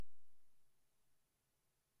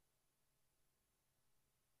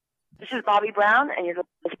This is Bobby Brown, and you're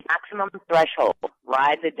listening to Maximum Threshold.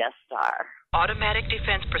 Ride the Death Star. Automatic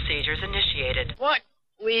defense procedures initiated. What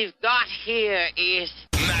we've got here is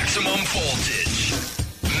maximum voltage,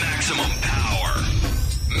 maximum power,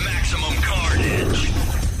 maximum carnage.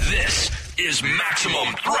 This is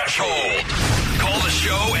Maximum Threshold. Call the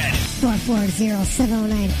show at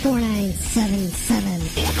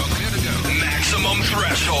 440-709-4977. Maximum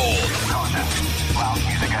Threshold.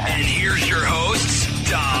 And here's your hosts,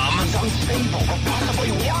 Dom. He's unstable, but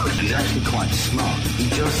possibly worse. He's actually quite smart. He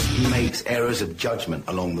just makes errors of judgment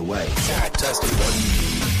along the way.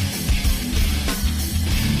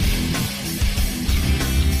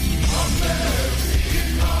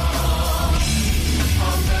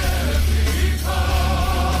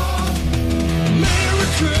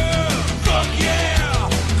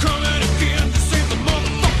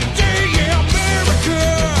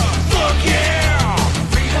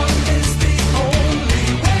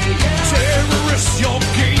 Your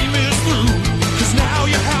game is through, 'cause now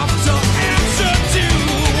you have to answer to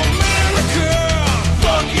America.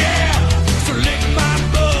 Fuck yeah, so lick my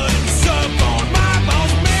blood and suck on my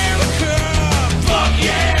balls. America, fuck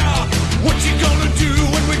yeah, what you gonna do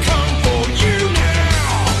when we come for you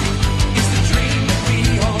now? It's the dream that we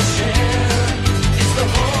all share, it's the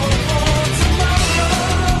hope for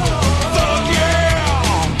tomorrow. Fuck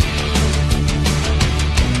yeah,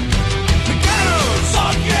 McDonald's,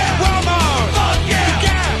 fuck yeah, Walmart.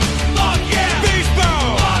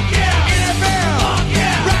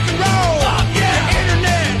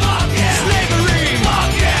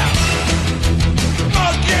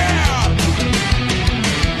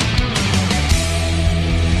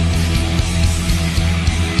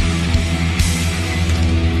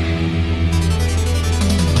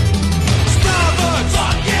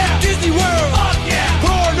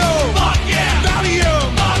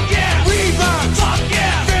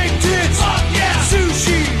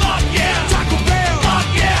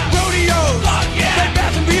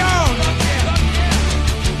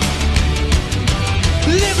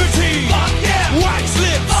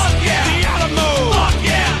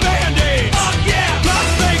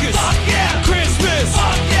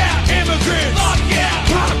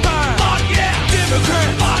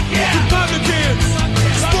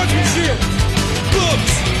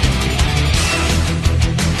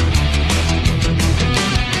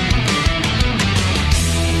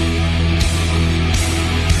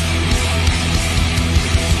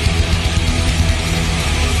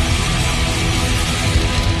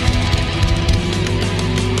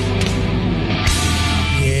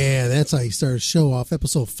 That's how you start a show off.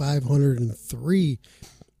 Episode 503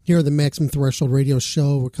 here at the Maximum Threshold Radio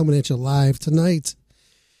Show. We're coming at you live tonight.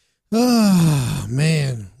 Oh,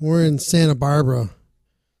 man. We're in Santa Barbara.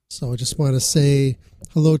 So I just want to say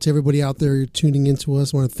hello to everybody out there tuning into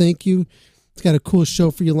us. I want to thank you. It's got a cool show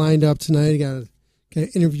for you lined up tonight. I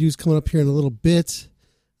got interviews coming up here in a little bit.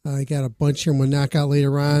 I got a bunch here I'm going to knock out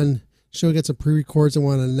later on. Show got some pre-records I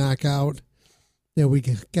want to knock out. Yeah, we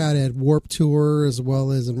got at Warp Tour as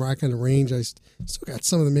well as in Rock on the Range. I still got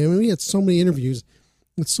some of them, man. We had so many interviews.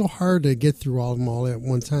 It's so hard to get through all of them all at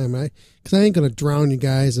one time. Because I ain't going to drown you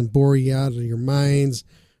guys and bore you out of your minds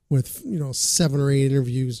with, 7 or 8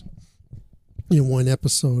 interviews in one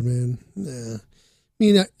episode, man. Nah. I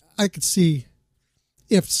mean, I could see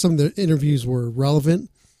if some of the interviews were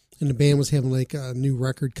relevant and the band was having like a new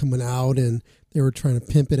record coming out and they were trying to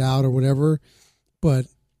pimp it out or whatever. But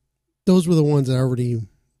those were the ones that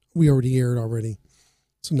we already aired already.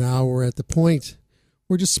 So now we're at the point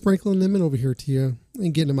we're just sprinkling them in over here to you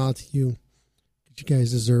and getting them out to you. You guys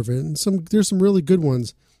deserve it. And there's some really good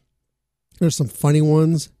ones. There's some funny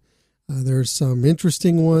ones. There's some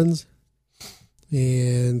interesting ones.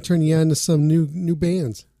 And turning you on to some new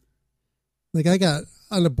bands. Like I got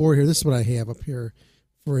on the board here, this is what I have up here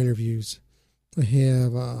for interviews. I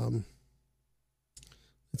have,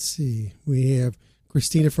 let's see, we have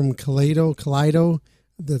Christina from Kaleido.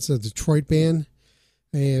 That's a Detroit band.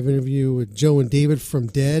 I have an interview with Joe and David from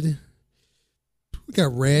Dead. We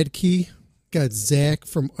got Radkey. Got Zach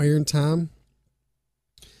from Iron Tom.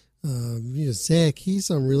 Zach, he's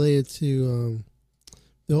related to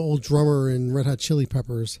the old drummer in Red Hot Chili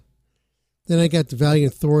Peppers. Then I got the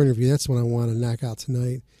Valient Thorr interview. That's one I want to knock out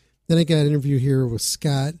tonight. Then I got an interview here with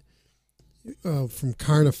Scott from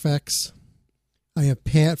Carnifex. I have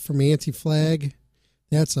Pat from Anti-Flag.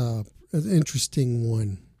 That's an interesting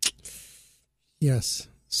one. Yes.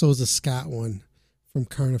 So is the Scott one from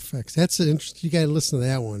Carnifex. That's an interesting. You got to listen to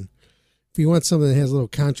that one. If you want something that has a little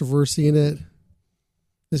controversy in it,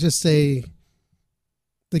 let's just say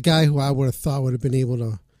the guy who I would have thought would have been able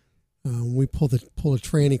to We pulled a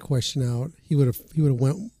tranny question out. He would have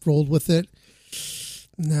rolled with it.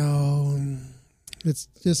 No,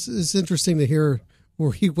 it's interesting to hear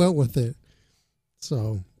where he went with it.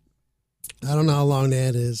 So I don't know how long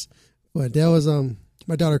that is, but that was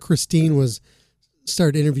my daughter Christine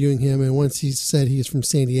started interviewing him, and once he said he's from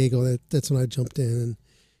San Diego, that's when I jumped in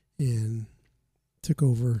and took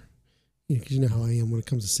over. Because you know how I am when it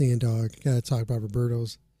comes to Sand Dog. Got to talk about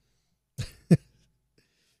Roberto's.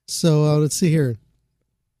 So let's see here.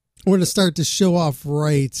 We're going to start the show off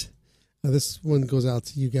right. This one goes out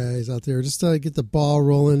to you guys out there. Just to get the ball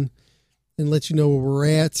rolling and let you know where we're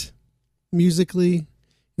at musically.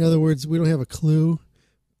 In other words, we don't have a clue,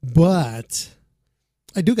 but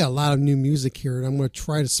I do got a lot of new music here, and I'm going to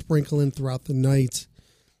try to sprinkle in throughout the night.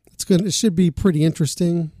 It should be pretty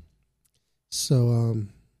interesting. So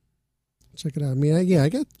check it out. I mean, I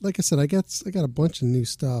got, like I said, I got a bunch of new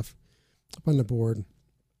stuff up on the board.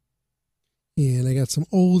 And I got some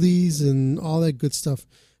oldies and all that good stuff.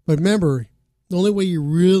 But remember, the only way you're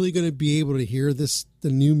really going to be able to hear the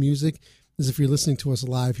new music, is if you're listening to us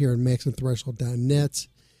live here on maximumthreshold.net.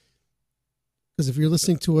 Because if you're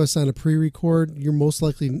listening to us on a pre-record, you're most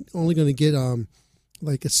likely only going to get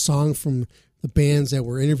like a song from the bands that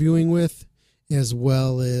we're interviewing with, as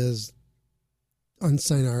well as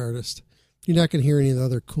unsigned artists. You're not going to hear any of the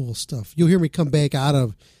other cool stuff. You'll hear me come back out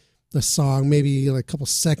of the song, maybe like a couple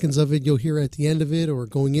seconds of it you'll hear at the end of it or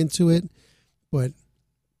going into it, but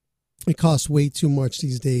it costs way too much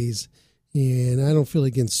these days, and I don't feel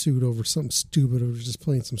like getting sued over something stupid or just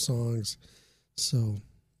playing some songs. So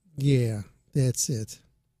yeah, that's it.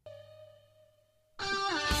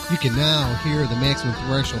 You can now hear the Maximum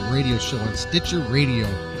Threshold radio show on Stitcher Radio.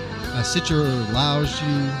 Stitcher allows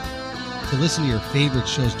you to listen to your favorite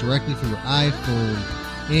shows directly from your iPhone,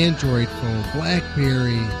 Android phone,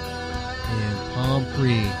 BlackBerry, and Palm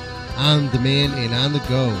Pre, on demand and on the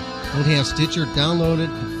go. Don't have Stitcher? Download it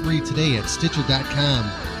for free today at Stitcher.com.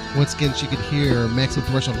 Once again, you can hear Maximum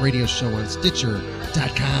Threshold radio show on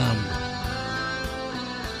Stitcher.com.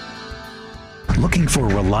 Looking for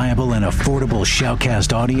reliable and affordable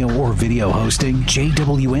Shoutcast audio or video hosting?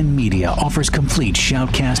 JWN Media offers complete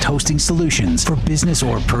Shoutcast hosting solutions for business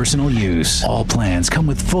or personal use. All plans come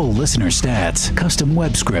with full listener stats, custom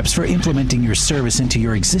web scripts for implementing your service into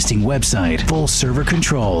your existing website, full server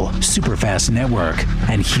control, super fast network,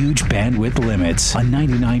 and huge bandwidth limits, a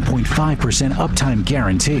 99.5% uptime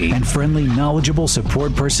guarantee, and friendly, knowledgeable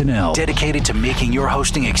support personnel dedicated to making your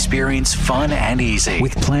hosting experience fun and easy.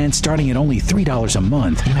 With plans starting at only $3 a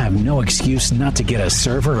month, you have no excuse not to get a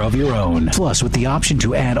server of your own. Plus, with the option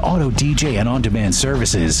to add auto DJ and on-demand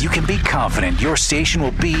services, you can be confident your station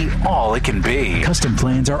will be all it can be. Custom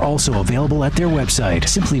plans are also available at their website.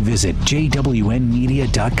 Simply visit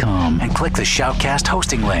jwnmedia.com and click the Shoutcast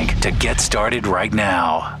hosting link to get started right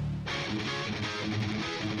now.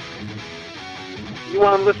 You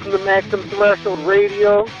want to listen to Maximum Threshold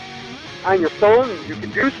Radio on your phone? You can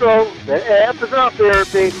do so. The app is out there,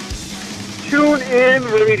 baby. Tune In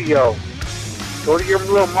Radio. Go to your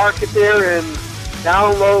little market there and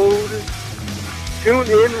download Tune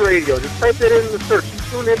In Radio. Just type that in the search,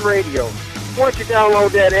 Tune In Radio. Once you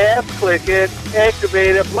download that app, click it,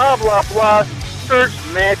 activate it, blah, blah, blah. Search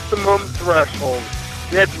Maximum Threshold.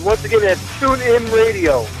 Once again, that's Tune In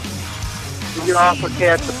Radio. You can also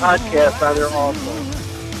catch the podcast on there also.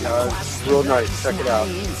 It's real nice. Check it out.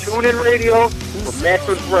 Tune In Radio for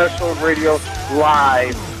Maximum Threshold Radio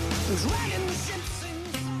live.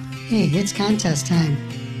 Hey, it's contest time.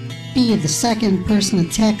 Be the second person to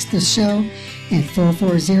text the show at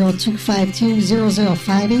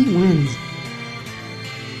 440-252-0058 wins.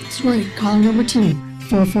 That's right, call number 2,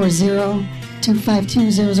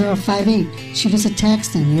 440-252-0058. Shoot us a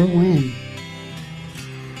text and you'll win.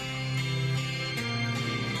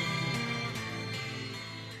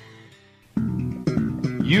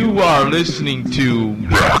 You are listening to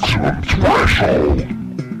Maximum Threshold.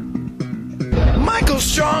 Michael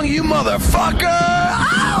Strong, you motherfucker!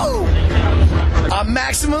 Ow! A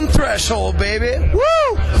Maximum Threshold, baby. Woo!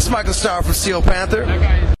 It's Michael Starr from Steel Panther.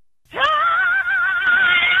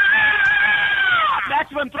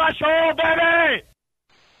 Maximum Threshold, baby!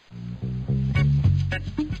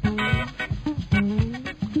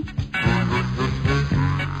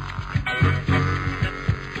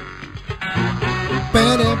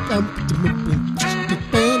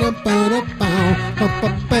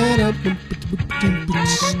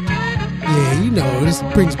 Yeah, you know, this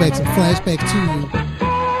brings back some flashbacks to you.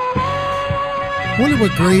 Wonder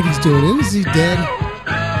what Grady's doing. Is he dead?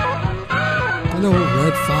 I know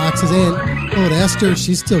Red Fox is in. Oh, Esther,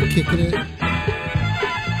 she's still kicking it.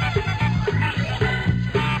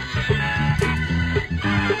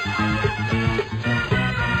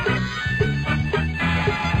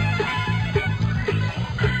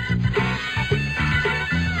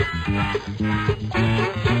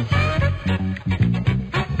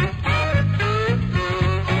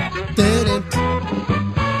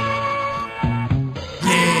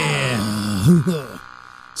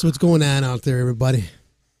 So what's going on out there, everybody?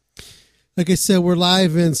 Like I said, we're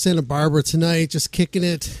live in Santa Barbara tonight, just kicking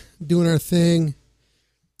it, doing our thing.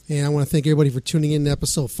 And I want to thank everybody for tuning in to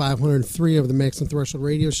episode 503 of the Maximum Threshold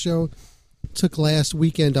Radio Show. Took last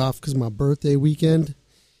weekend off because of my birthday weekend.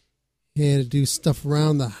 Had to do stuff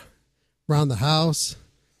around the house.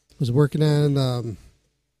 Was working on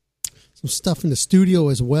some stuff in the studio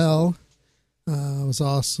as well. I was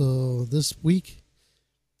also, this week,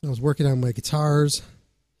 I was working on my guitars,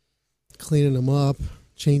 cleaning them up,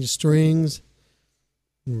 changing strings,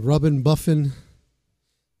 rubbing, buffing,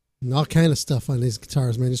 and all kind of stuff on these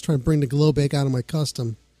guitars, man. Just trying to bring the glow back out of my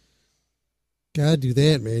custom. Gotta do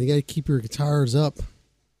that, man. You gotta keep your guitars up.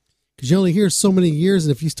 Because you only hear so many years,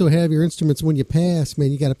 and if you still have your instruments when you pass,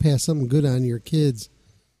 man, you gotta pass something good on to your kids.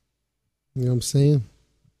 You know what I'm saying?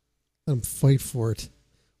 Let them fight for it.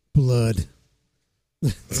 Blood.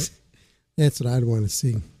 That's what I'd want to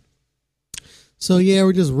see. So, yeah,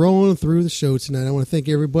 we're just rolling through the show tonight. I want to thank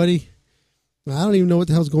everybody. I don't even know what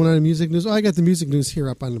the hell's going on in music news. Oh, I got the music news here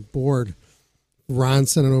up on the board. Ron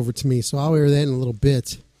sent it over to me, so I'll air that in a little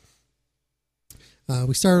bit.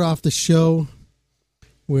 We started off the show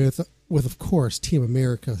with of course, Team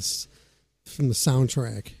America's from the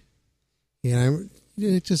soundtrack. And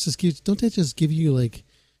don't that just give you like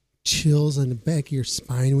chills on the back of your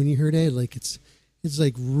spine when you hear that? Like it's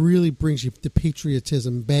like really brings you the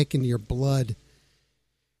patriotism back into your blood.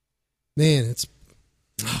 Man, it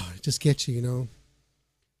just gets you, you know.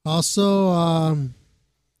 Also,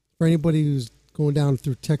 for anybody who's going down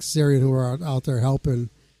through Texas area who are out there helping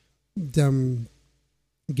them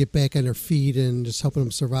get back on their feet and just helping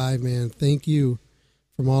them survive, man, thank you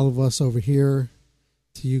from all of us over here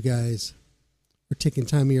to you guys for taking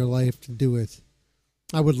time of your life to do it.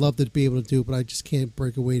 I would love to be able to do it, but I just can't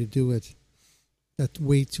break away to do it. Got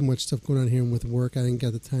way too much stuff going on here with work. I didn't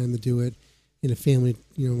get the time to do it. And the family,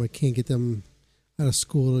 you know, I can't get them out of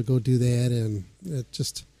school to go do that, and it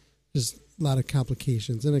just a lot of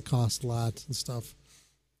complications, and it costs a lot and stuff.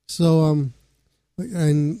 So,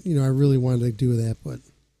 and you know, I really wanted to do that, but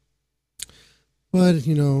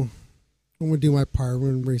you know, I'm gonna do my part.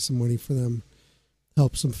 We're gonna raise some money for them,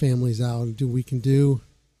 help some families out, and do what we can do,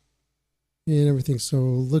 and everything. So,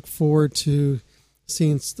 look forward to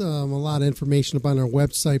seeing a lot of information about our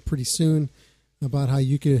website pretty soon about how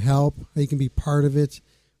you can help, how you can be part of it.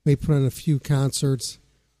 Maybe put on a few concerts,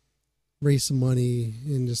 raise some money,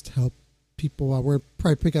 and just help people out. We're going to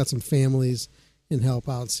probably pick out some families and help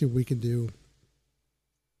out and see what we can do.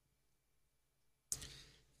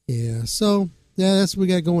 Yeah, so, yeah, that's what we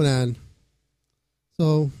got going on.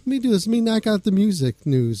 So, let me do this. Let me knock out the music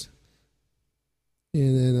news.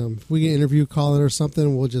 And then if we get an interview caller or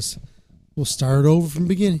something, we'll start over from the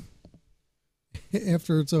beginning.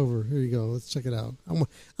 After it's over. Here you go. Let's check it out. I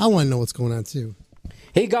want to know what's going on, too.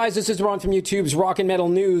 Hey guys, this is Ron from YouTube's Rock and Metal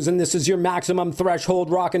News, and this is your Maximum Threshold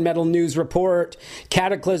Rock and Metal News report.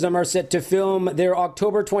 Cataclysm are set to film their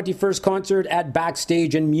October 21st concert at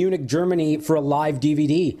Backstage in Munich, Germany for a live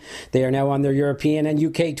DVD. They are now on their European and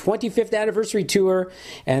UK 25th anniversary tour,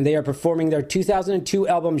 and they are performing their 2002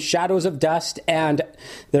 album Shadows of Dust and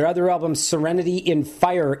their other album Serenity in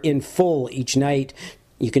Fire in full each night.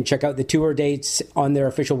 You can check out the tour dates on their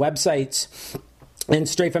official websites. And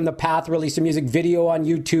Straight from the Path released a music video on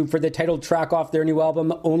YouTube for the title track off their new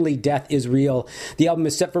album, Only Death is Real. The album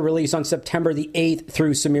is set for release on September the 8th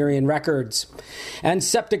through Sumerian Records. And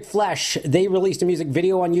Septic Flesh, they released a music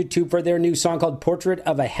video on YouTube for their new song called Portrait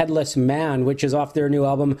of a Headless Man, which is off their new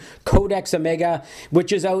album, Codex Omega,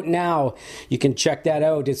 which is out now. You can check that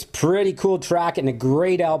out. It's a pretty cool track and a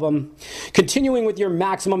great album. Continuing with your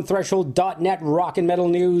MaximumThreshold.net rock and metal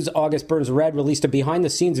news, August Burns Red released a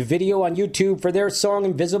behind-the-scenes video on YouTube for their song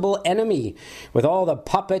Invisible Enemy, with all the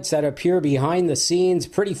puppets that appear behind the scenes.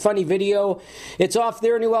 Pretty funny video. It's off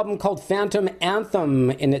their new album called Phantom Anthem,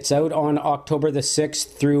 and it's out on October the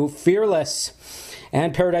 6th through Fearless.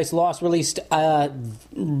 And Paradise Lost released a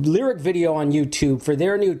lyric video on YouTube for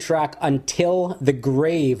their new track Until the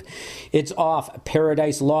Grave. It's off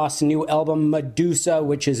Paradise Lost's new album Medusa,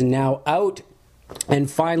 which is now out.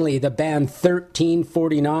 And finally, the band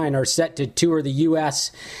 1349 are set to tour the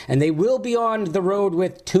U.S., and they will be on the road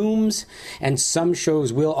with Tombs, and some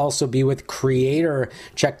shows will also be with Creator.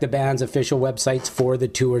 Check the band's official websites for the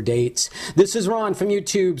tour dates. This is Ron from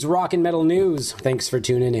YouTube's Rock and Metal News. Thanks for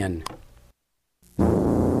tuning in.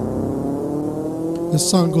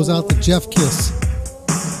 This song goes out to Jeff Kiss.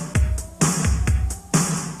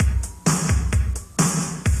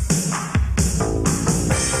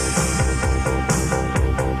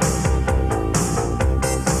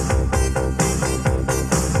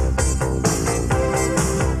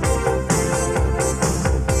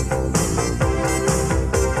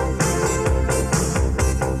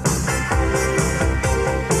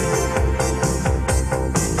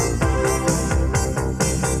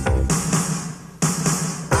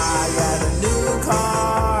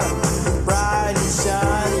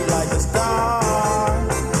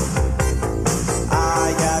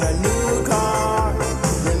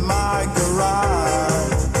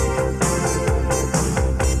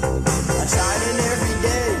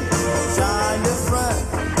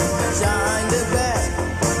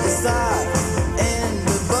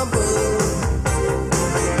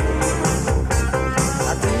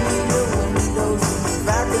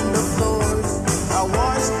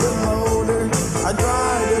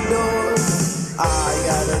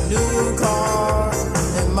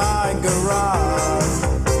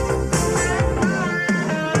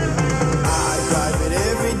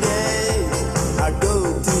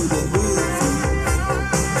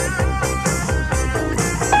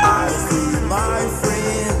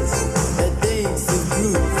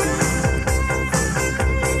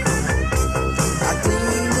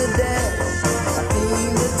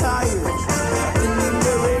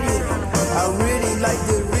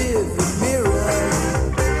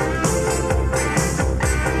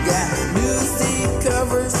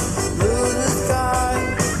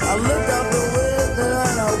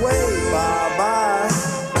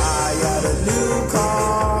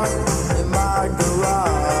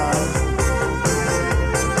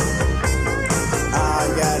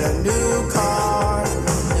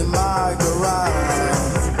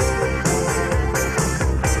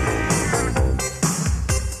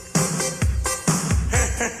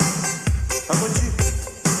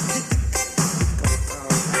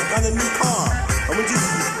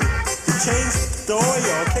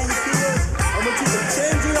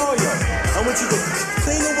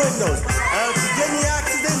 windows. If you get in the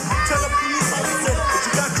accident, tell the police officer that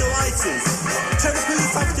you got your license. Tell the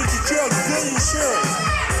police officer that you have good insurance.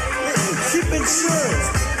 Keep insurance.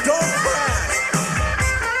 Don't crash.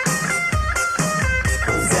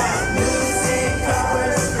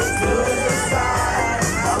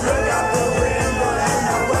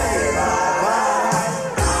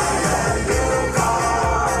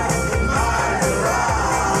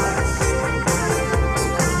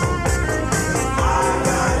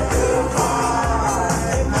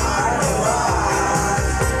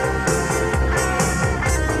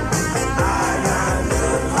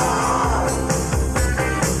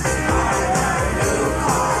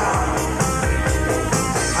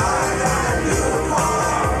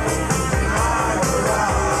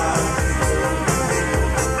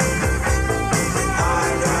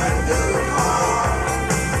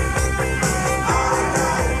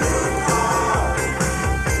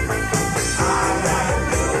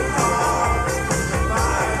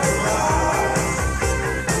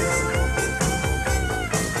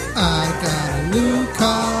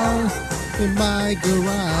 In my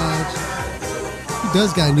garage. He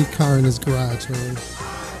does got a new car in his garage, man.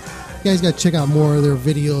 You guys got to check out more of their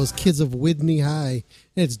videos. Kids of Whitney High.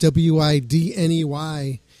 It's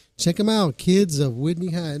WIDNEY. Check them out, Kids of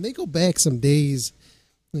Whitney High. And they go back some days,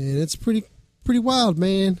 and it's pretty wild,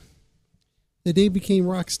 man. They became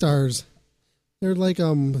rock stars. They're like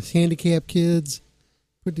handicapped kids,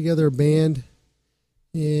 put together a band,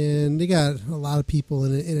 and they got a lot of people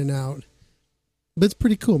in and out. But it's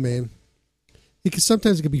pretty cool, man. Because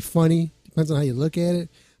sometimes it can be funny, depends on how you look at it.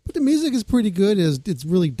 But the music is pretty good. It's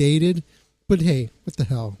really dated. But hey, what the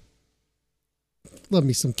hell? Love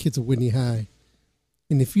me some Kids of Whitney High.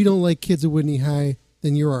 And if you don't like Kids of Whitney High,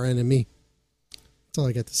 then you're our enemy. That's all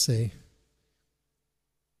I got to say.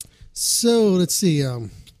 So, let's see. What are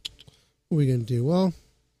we going to do? Well,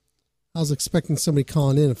 I was expecting somebody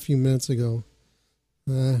calling in a few minutes ago.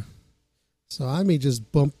 So I may just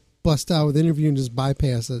bust out with the interview and just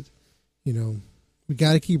bypass it. You know, we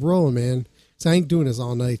got to keep rolling, man. So I ain't doing this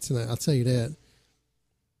all night tonight. I'll tell you that.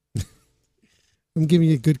 I'm giving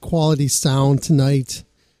you a good quality sound tonight.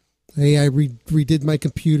 Hey, I redid my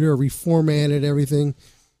computer, reformatted everything,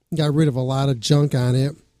 got rid of a lot of junk on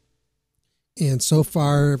it. And so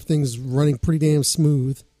far, everything's running pretty damn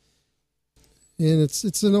smooth. And this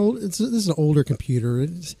is an older computer.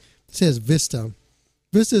 It says Vista.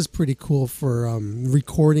 Vista is pretty cool for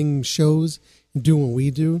recording shows and doing what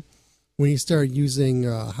we do. When you start using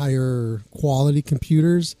higher quality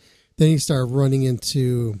computers, then you start running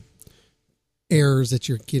into errors that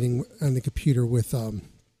you're getting on the computer with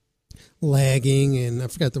lagging, and I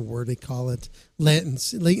forgot the word they call it,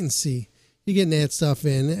 latency. You're getting that stuff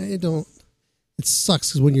in. It sucks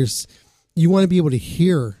because when you want to be able to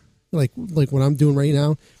hear, like what I'm doing right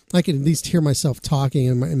now, I can at least hear myself talking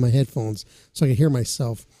in my headphones, so I can hear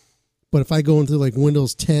myself. But if I go into like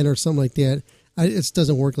Windows 10 or something like that, it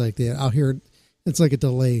doesn't work like that. I'll hear it. It's like a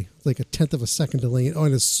delay, like a 1/10 of a second delay. Oh,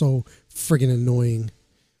 it is so friggin' annoying.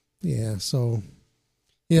 Yeah, so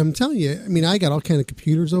yeah, I'm telling you. I mean, I got all kind of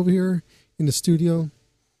computers over here in the studio,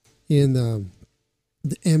 in the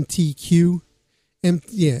MTQ,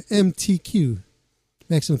 MTQ,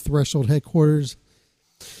 Maximum Threshold headquarters.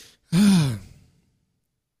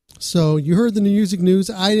 So you heard the music news.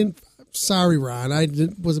 I didn't. Sorry, Ron.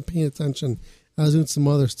 Wasn't paying attention. I was doing some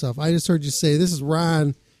other stuff. I just heard you say, "This is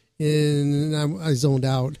Ron," and I zoned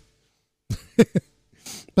out.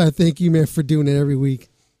 But thank you, man, for doing it every week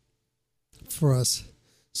for us.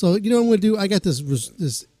 So, you know what I'm going to do? I got this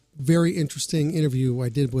very interesting interview I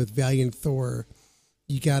did with Valient Thorr.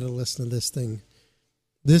 You got to listen to this thing.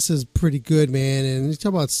 This is pretty good, man. And you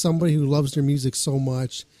talk about somebody who loves their music so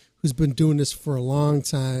much, who's been doing this for a long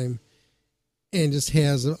time, and just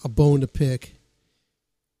has a bone to pick.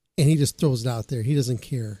 And he just throws it out there. He doesn't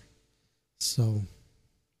care. So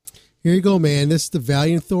here you go, man. This is the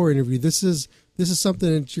Valient Thorr interview. This is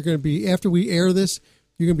something that you're going to be, after we air this,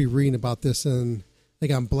 you're going to be reading about this and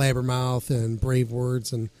like on Blabbermouth and Brave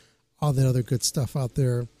Words and all that other good stuff out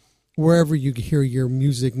there. Wherever you hear your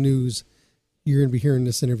music news, you're going to be hearing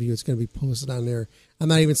this interview. It's going to be posted on there. I'm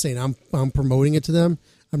not even saying I'm promoting it to them.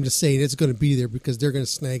 I'm just saying it's going to be there because they're going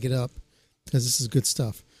to snag it up because this is good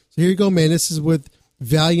stuff. So here you go, man. This is with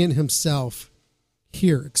Valient himself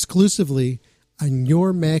here exclusively on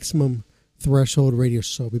your Maximum Threshold radio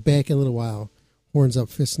show. Be back in a little while. Horns up,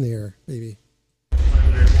 fists in the air, baby.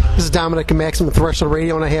 This is Dominic at Maximum Threshold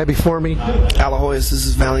Radio, and I have before me Alahoyas. This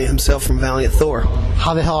is Valient himself from Valient Thorr.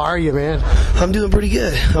 How the hell are you, man? I'm doing pretty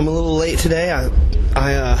good. I'm a little late today.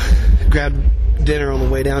 I grabbed dinner on the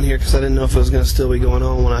way down here because I didn't know if it was going to still be going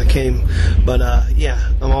on when I came. But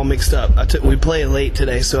yeah, I'm all mixed up. We played late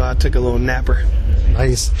today, so I took a little napper.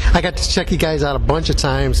 Nice. I got to check you guys out a bunch of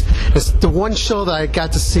times. It's the one show that I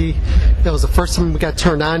got to see. That was the first time we got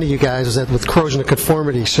turned on to you guys. Was with Corrosion of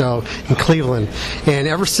Conformity show in Cleveland, and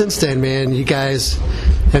ever since then, man, you guys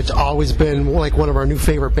have always been like one of our new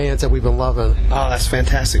favorite bands that we've been loving. Oh, that's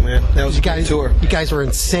fantastic, man. That was a great tour. You guys were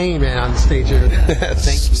insane, man, on stage here.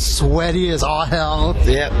 Thank you. Sweaty as all hell.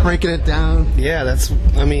 Yeah. Breaking it down. Yeah, I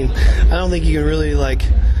don't think you can really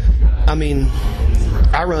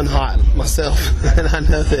I run hot myself, and I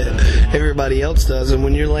know that everybody else does. And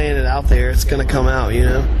when you're laying it out there, it's going to come out. You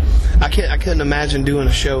know, I couldn't imagine doing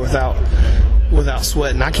a show without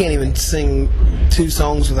sweating. I can't even sing 2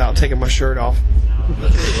 songs without taking my shirt off.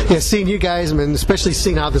 Yeah, seeing you guys, man, especially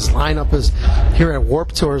seeing how this lineup is here at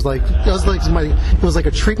Warped Tour, it was like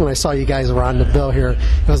a treat when I saw you guys around the bill here.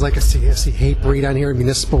 It was like I see Hatebreed on here,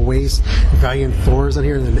 Municipal Waste, Valient Thorr's on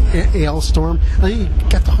here, and then Ailstorm.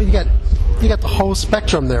 You got the whole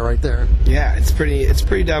spectrum there, right there. Yeah, it's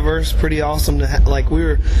pretty diverse, pretty awesome to we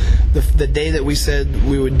were the day that we said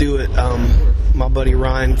we would do it. My buddy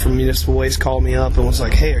Ryan from Municipal Waste called me up and was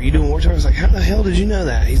like, "Hey, are you doing Warped Tour?" I was like, "How the hell did you know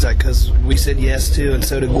that?" He's like, "Because we said yes to, and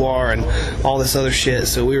so did Guar and all this other shit."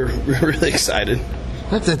 So we were really excited.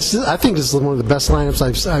 I think this is one of the best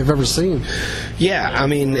lineups I've ever seen. Yeah, I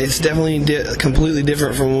mean, it's definitely completely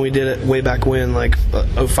different from when we did it way back when, like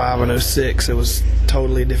 05 and 06. It was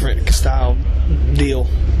totally different style deal.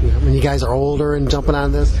 Yeah, I mean, you guys are older and jumping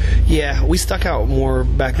on this? Yeah, we stuck out more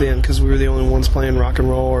back then because we were the only ones playing rock and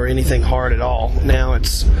roll or anything hard at all. Now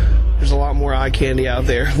there's a lot more eye candy out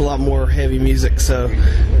there, a lot more heavy music, so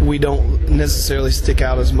we don't necessarily stick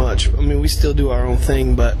out as much. I mean, we still do our own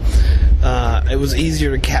thing, but it was easier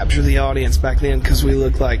to capture the audience back then because we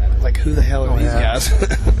looked like who the hell are these guys?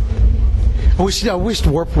 I wish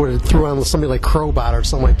Warp would have threw on somebody like Crowbot or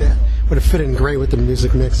something like that. Would have fit in great with the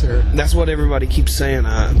music mix here. That's what everybody keeps saying.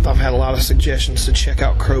 I've had a lot of suggestions to check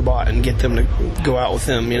out Crowbot and get them to go out with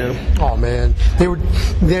them, you know. Oh, man.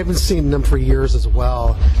 They've been seeing them for years as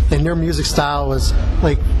well. And their music style was,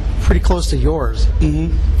 like, pretty close to yours.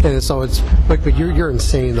 Mm-hmm. And so it's, but you're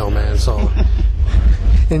insane, though, man. So...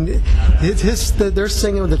 And their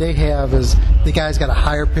singing that they have is the guy's got a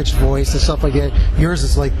higher pitched voice and stuff like that. Yours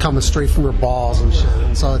is like coming straight from your balls and shit.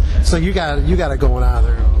 And so you got it going on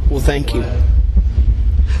there. Well, thank you.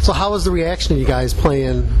 So how was the reaction of you guys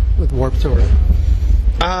playing with Warped Tour?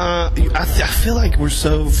 I feel like we're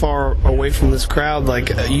so far away from this crowd.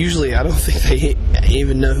 Like usually, I don't think they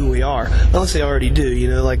even know who we are, unless they already do. You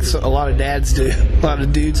know, like a lot of dads do, a lot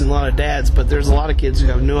of dudes and a lot of dads. But there's a lot of kids who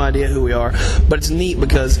have no idea who we are. But it's neat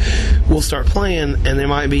because we'll start playing, and there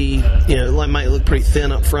might be, you know, it might look pretty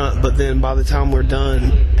thin up front, but then by the time we're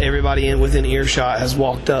done, everybody within earshot has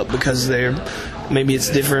walked up because maybe it's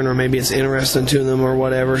different or maybe it's interesting to them or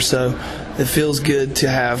whatever. So it feels good to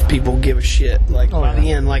have people give a shit. Like by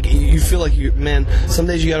the end, like you feel like some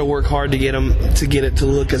days you got to work hard to get it to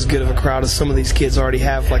look as good of a crowd as some of these kids already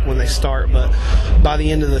have, like when they start. But by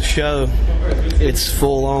the end of the show, it's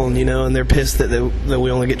full on, you know, and they're pissed that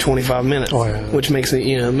we only get 25 minutes, which makes it,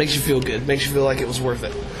 you know, makes you feel good, makes you feel like it was worth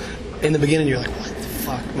it. In the beginning, you're like, what the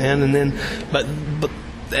fuck, man? And then, but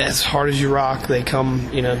as hard as you rock, they come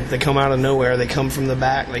out of nowhere. They come from the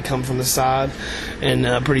back, they come from the side,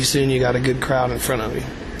 and pretty soon you got a good crowd in front of you.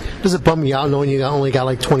 Does it bum you out knowing you only got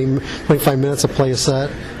like 25 minutes to play a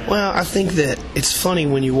set? Well, I think that it's funny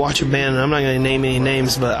when you watch a band, and I'm not going to name any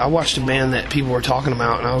names, but I watched a band that people were talking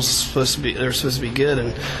about, and they were supposed to be good,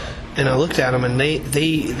 and I looked at them, and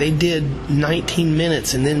they did 19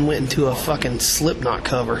 minutes and then went into a fucking Slipknot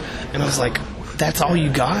cover, and I was like, that's all you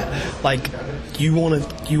got? Like, you want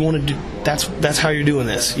to do that's how you're doing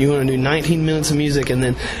this. You want to do 19 minutes of music and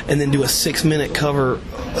then do a 6-minute cover,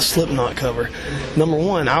 a Slipknot cover. Number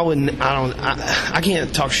one, I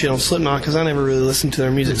can't talk shit on Slipknot because I never really listened to their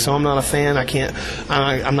music, so I'm not a fan.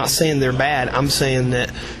 I'm not saying they're bad. I'm saying that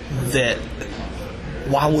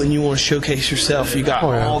why wouldn't you want to showcase yourself? You got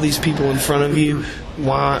all these people in front of you.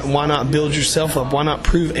 Why not build yourself up? Why not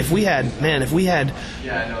prove? We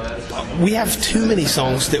have too many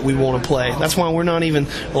songs that we want to play. That's why we're not even.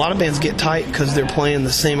 A lot of bands get tight because they're playing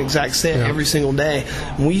the same exact set every single day.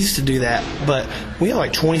 And we used to do that, but we have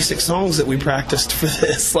like 26 songs that we practiced for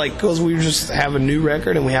this, like because we just have a new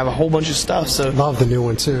record and we have a whole bunch of stuff. So love the new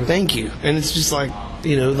one too. Thank you. And it's just like,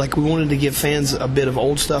 you know, like we wanted to give fans a bit of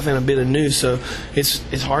old stuff and a bit of new. So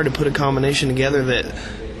it's hard to put a combination together that.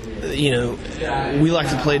 You know, we like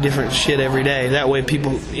to play different shit every day. That way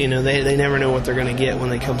people, you know, they never know what they're going to get when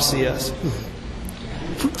they come see us.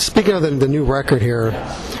 speaking of the new record here,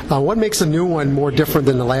 what makes the new one more different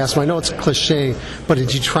than the last one? I know it's cliche, but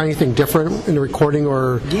did you try anything different in the recording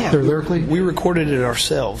or lyrically? We recorded it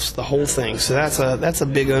ourselves, the whole thing. So that's a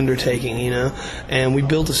big undertaking, you know. And we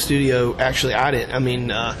built a studio. Actually, I didn't. I mean,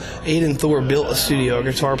 Aiden Thorr built a studio. A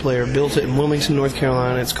guitar player built it in Wilmington, North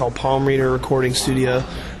Carolina. It's called Palm Reader Recording Studio.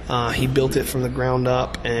 He built it from the ground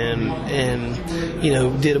up, and you know,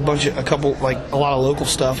 did a lot of local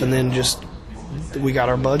stuff, and then just we got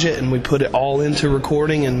our budget and we put it all into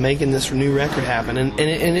recording and making this new record happen. And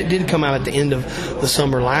it did come out at the end of the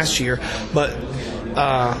summer last year, but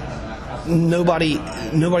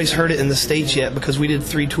nobody's heard it in the States yet because we did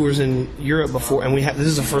 3 tours in Europe before, and this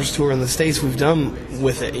is the first tour in the States we've done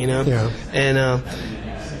with it, you know. Yeah. And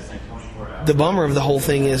the bummer of the whole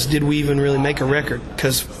thing is, did we even really make a record?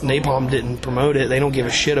 Because Napalm didn't promote it. They don't give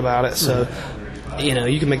a shit about it. So, you know,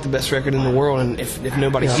 you can make the best record in the world, and if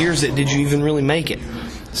nobody hears it, did you even really make it?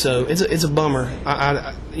 So it's a bummer.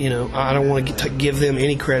 I don't want to give them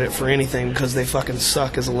any credit for anything because they fucking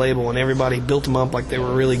suck as a label, and everybody built them up like they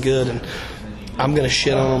were really good, and I'm going to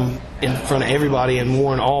shit on them in front of everybody and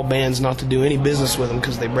warn all bands not to do any business with them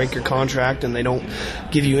because they break your contract and they don't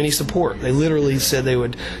give you any support. They literally said they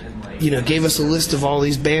would, you know, gave us a list of all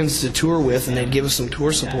these bands to tour with, and they'd give us some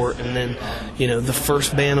tour support. And then, you know, the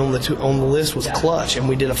first band on the list was Clutch, and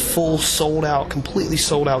we did a full completely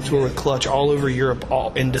sold out tour with Clutch all over Europe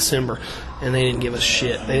in December. And they didn't give us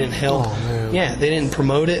shit. They didn't help. Yeah, they didn't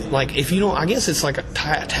promote it. Like, if you don't, I guess it's like a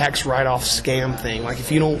tax write-off scam thing. Like,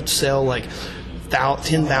 if you don't sell like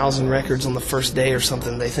 10,000 records on the first day or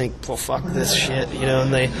something, they think, well, fuck this shit, you know,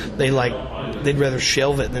 and they'd rather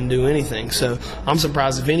shelve it than do anything. So I'm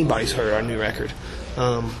surprised if anybody's heard our new record.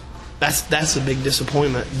 That's a big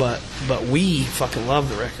disappointment, but we fucking love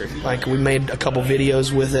the record. Like, we made a couple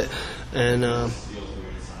videos with it, and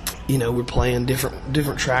you know, we're playing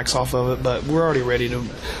different tracks off of it, but we're already ready to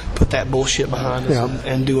put that bullshit behind us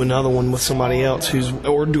and do another one with somebody else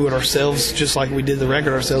or do it ourselves, just like we did the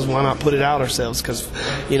record ourselves. Why not put it out ourselves? Because,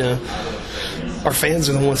 you know, our fans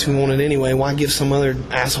are the ones who want it anyway. Why give some other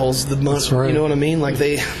assholes the money? Right. You know what I mean? Like,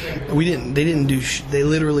 they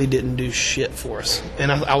literally didn't do shit for us.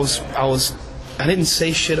 And I didn't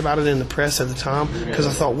say shit about it in the press at the time because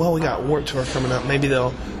I thought, well, we got Warped Tour coming up. Maybe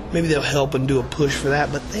they'll help and do a push for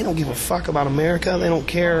that, but they don't give a fuck about America. They don't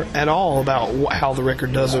care at all about how the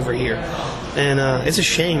record does over here, and it's a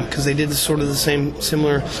shame because they did sort of the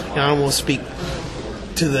similar. And I don't want to speak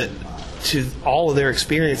to all of their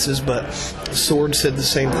experiences, but Sword said the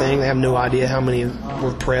same thing. They have no idea how many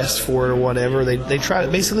were pressed for it or whatever. They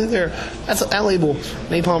tried. Basically, that label,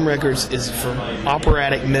 Napalm Records, is for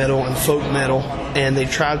operatic metal and folk metal, and they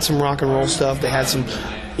tried some rock and roll stuff. They had some.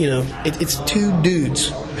 You know, it's 2 dudes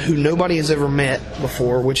who nobody has ever met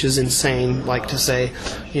before, which is insane. Like, to say,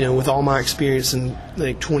 you know, with all my experience in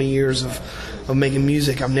like 20 years of making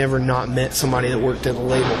music, I've never not met somebody that worked at a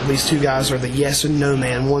label. These 2 guys are the yes and no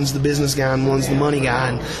man. One's the business guy and one's the money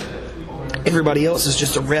guy, and everybody else is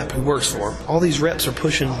just a rep who works for them. All these reps are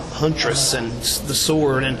pushing Huntress and the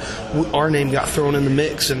Sword, and our name got thrown in the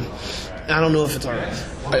mix. And I don't know if it's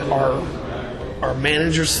our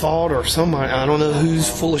manager's fault or somebody. I don't know who's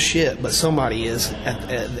full of shit, but somebody is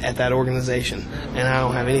at that organization, and I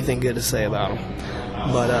don't have anything good to say about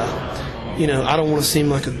them. But you know, I don't want to seem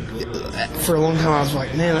like for a long time I was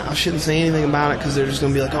like, man, I shouldn't say anything about it because they're just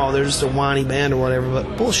going to be like, oh, they're just a whiny band or whatever.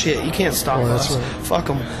 But bullshit, you can't stop us. Right. Fuck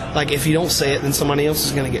them. Like, if you don't say it, then somebody else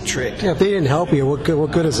is going to get tricked. Yeah, if they didn't help you, what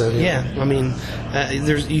good is it? Yeah, I mean,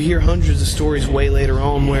 you hear hundreds of stories way later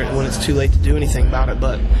on when it's too late to do anything about it,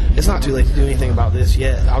 but it's not too late to do anything about this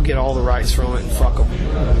yet. I'll get all the rights from it and fuck them.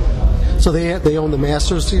 So they own the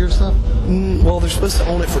masters to your stuff? Well, they're supposed to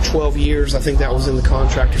own it for 12 years. I think that was in the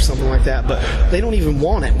contract or something like that. But they don't even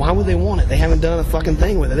want it. Why would they want it? They haven't done a fucking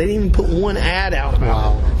thing with it. They didn't even put one ad out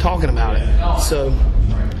about it, talking about it. So,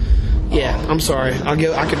 yeah, I'm sorry. I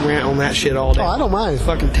could rant on that shit all day. Oh, I don't mind. It's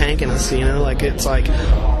fucking tanking us, you know? Like, it's like,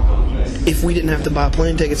 if we didn't have to buy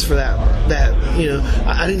plane tickets for that, you know,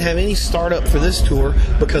 I didn't have any startup for this tour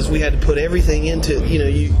because we had to put everything into, you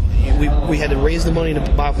know, we had to raise the money to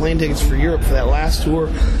buy plane tickets for Europe for that last tour,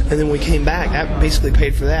 and then we came back. That basically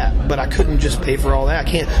paid for that. But I couldn't just pay for all that. I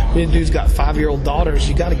can't. The dude's got 5-year-old daughters.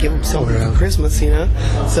 You got to give them something for Christmas, you know.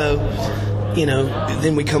 So, you know,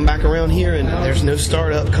 then we come back around here and there's no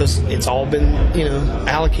startup because it's all been, you know,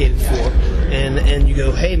 allocated for. And you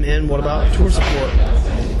go, hey man, what about tour support?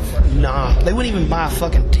 Nah, they wouldn't even buy a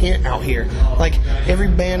fucking tent out here. Like, every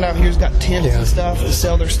band out here's got tents and stuff to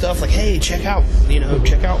sell their stuff. Like, hey, check out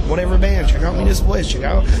whatever band, check out Municipal Waste, check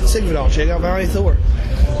out Sigvidal, check out Valient Thorr.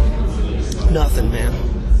 Nothing, man.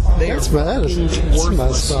 They are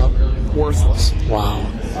worthless. Worthless. Wow.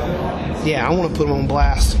 Yeah, I want to put them on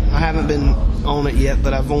blast. I haven't been on it yet,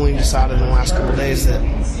 but I've only decided in the last couple of days that,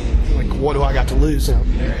 like, what do I got to lose?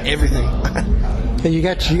 Everything. And you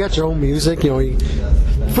got your own music.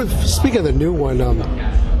 Speaking of the new one,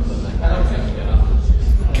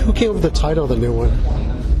 who came up with the title of the new one?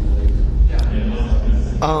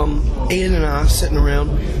 Aiden and I sitting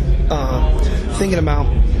around thinking about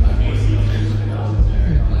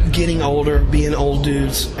getting older, being old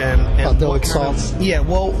dudes, and the old salts. Yeah,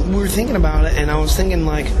 well, we were thinking about it, and I was thinking,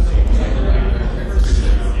 like,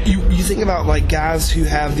 you think about, like, guys who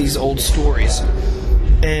have these old stories,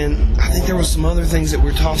 and I think there was some other things that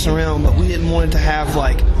we were tossing around, but we didn't want it to have,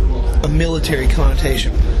 like, a military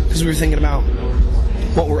connotation, because we were thinking about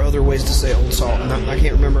what were other ways to say old salt, and I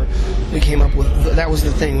can't remember. We came up with, that was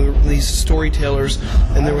the thing, we were these storytellers,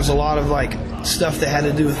 and there was a lot of, like, stuff that had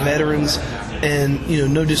to do with veterans, and,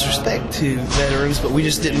 no disrespect to veterans, but we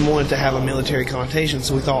just didn't want it to have a military connotation,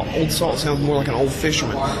 so we thought old salt sounds more like an old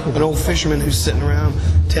fisherman who's sitting around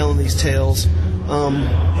telling these tales, and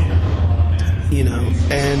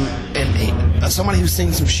somebody who's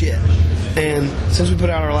seen some shit. And since we put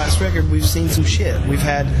out our last record, we've seen some shit. We've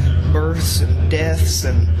had births and deaths,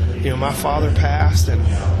 and my father passed,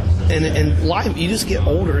 and life. You just get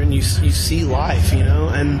older and you see life,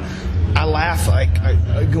 and I laugh like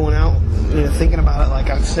going out, thinking about it. Like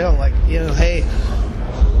I tell, like hey,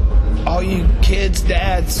 all you kids,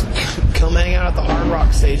 dads, come hang out at the hard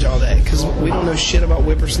rock stage all day, because we don't know shit about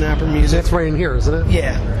whippersnapper music. That's right in here, isn't it?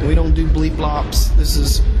 Yeah, we don't do bleep blops. This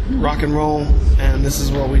is rock and roll, and this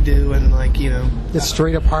is what we do, and it's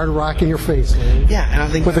straight up hard rock in your face, man. Yeah, and I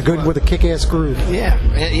think with a kick-ass groove. Yeah,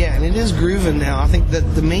 and it is grooving now. I think that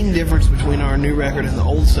the main difference between our new record and the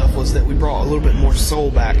old stuff was that we brought a little bit more soul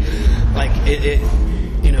back. Like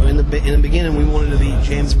in the beginning, we wanted to be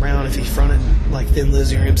James Brown if he fronted like Thin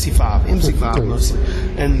Lizzy or MC5 mostly,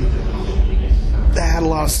 and that had a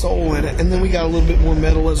lot of soul in it. And then we got a little bit more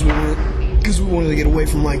metal as we went, because we wanted to get away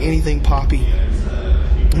from like anything poppy.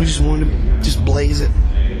 We just wanted to just blaze it.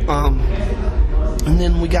 And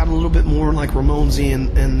then we got a little bit more like Ramonesy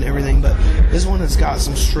and everything, but this one has got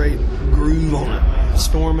some straight groove on it.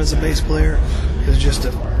 Storm as a bass player is just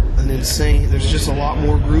an insane. There's just a lot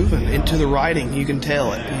more groove into the writing. You can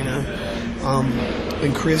tell it,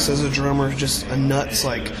 And Chris as a drummer is just a nuts.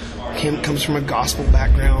 Like him comes from a gospel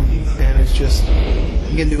background, and it's just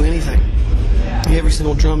he can do anything. Every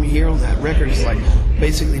single drum you hear on that record is like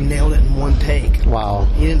basically nailed it in one take. Wow.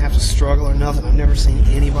 He didn't have to struggle or nothing. I've never seen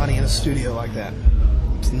anybody in a studio like that.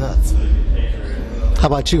 It's nuts. How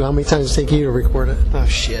about you? How many times does it take you to record it? Oh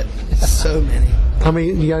shit, so many. How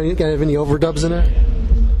many? You got have any overdubs in it?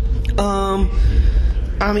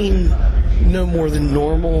 I mean, no more than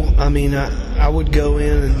normal. I mean, I would go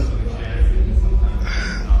in and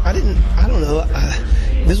I don't know.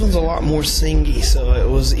 This one's a lot more singy, so it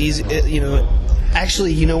was easy.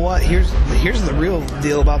 Actually, you know what? Here's the real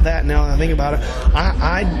deal about that. Now that I think about it,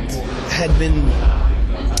 I had been,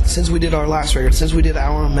 since we did our last record, since we did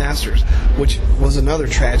Our Own Masters, which was another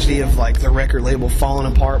tragedy of like the record label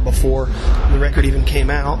falling apart before the record even came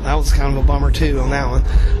out. That was kind of a bummer too on that one.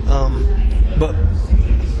 But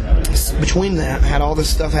between that, had all this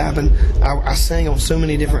stuff happen, I sang on so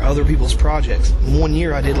many different other people's projects. One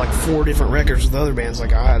year I did like 4 different records with other bands.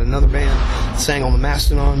 Like I had another band, sang on the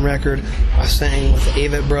Mastodon record, I sang with the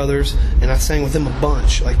Avett Brothers, and I sang with them a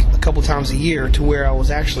bunch, like a couple times a year, to where I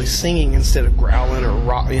was actually singing instead of growling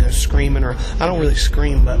or screaming. Or I don't really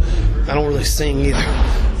scream, but I don't really sing either.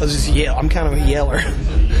 I was just yell. I'm kind of a yeller.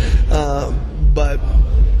 But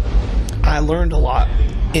I learned a lot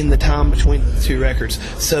in the time between the 2 records.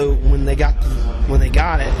 So when they got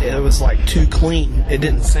it, it was like too clean. It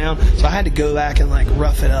didn't sound. So I had to go back and like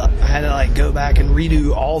rough it up. I had to like go back and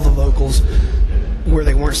redo all the vocals where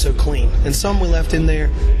they weren't so clean. And some we left in there,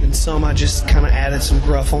 and some I just kind of added some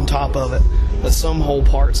gruff on top of it. But some whole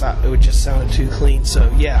parts it would just sounded too clean. So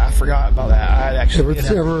yeah, I forgot about that. I actually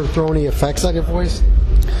ever throw any effects on your voice?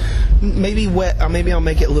 Maybe wet. Maybe I'll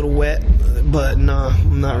make it a little wet, but no,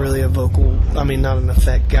 I'm not really a vocal. Not an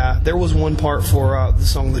effect guy. There was one part for the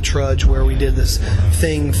song "The Trudge" where we did this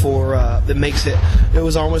thing for that makes it. It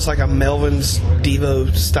was almost like a Melvin's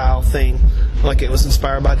Devo style thing. Like it was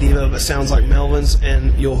inspired by Devo, but sounds like Melvin's,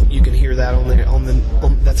 and you can hear that on there.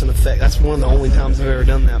 That's an effect. That's one of the only times I've ever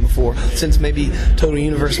done that before. Since maybe Total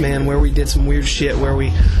Universe Man, where we did some weird shit where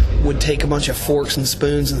we would take a bunch of forks and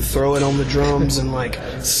spoons and throw it on the drums and like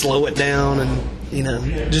slow it down,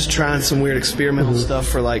 and just trying some weird experimental stuff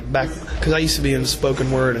for like back, because I used to be in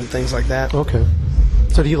spoken word and things like that. Okay.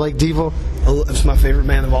 So do you like Devo? Oh, it's my favorite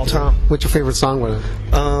band of all time. What's your favorite song with it?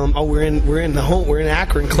 We're in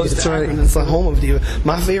Akron, close That's to right. Akron. It's the home of Devo.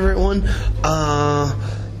 My favorite one, I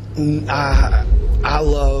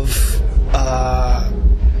love.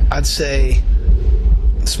 I'd say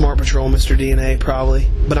Smart Patrol, Mr. DNA, probably.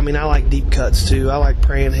 But I mean, I like deep cuts too. I like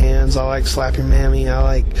Praying Hands. I like Slap Your Mammy.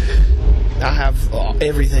 I have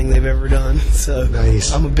everything they've ever done. So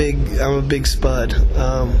nice. I'm a big spud.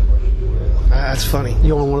 That's funny.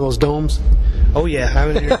 You own one of those domes? Oh yeah, I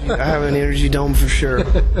have an energy dome for sure.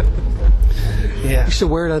 Yeah. You should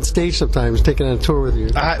wear it on stage sometimes. Take it on a tour with you.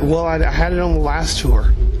 I had it on the last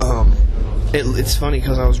tour. It's funny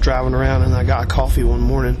because I was driving around and I got a coffee one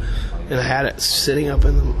morning and I had it sitting up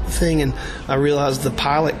in the thing and I realized the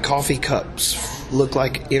Pilot coffee cups look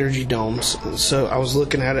like energy domes. So I was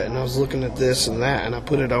looking at it and I was looking at this and that and I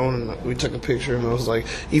put it on and we took a picture and I was like,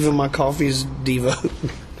 even my coffee's Devo.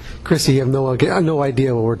 Chrissy, you have no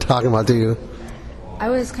idea what we're talking about, do you? I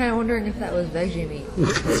was kind of wondering if that was veggie meat.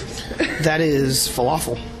 That is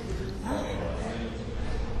falafel.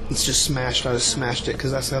 It's just smashed. I just smashed it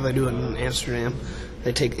because that's how they do it in Amsterdam.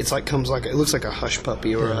 They take it looks like a hush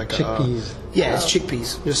puppy or like chickpeas. It's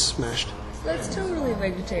chickpeas just smashed. That's totally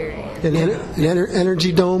vegetarian. An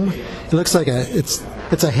energy dome. It looks like it's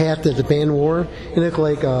a hat that the band wore. It looked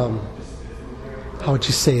like how would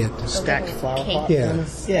you say it? Stacked flower pot. Yeah.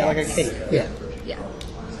 Yeah, like a cake. Yeah. Yeah.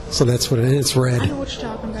 So that's what it is. It's red. I know what you're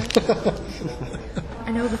talking about.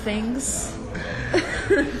 I know the things.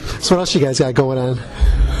 So what else you guys got going on?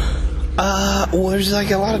 Well, there's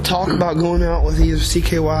like a lot of talk about going out with either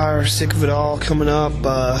CKY or Sick of It All coming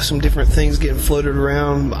up. Some different things getting floated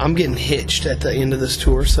around. I'm getting hitched at the end of this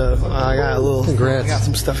tour, so I got Congrats. I got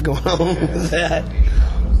some stuff going on with that.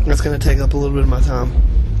 That's going to take up a little bit of my time.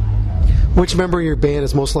 Which member of your band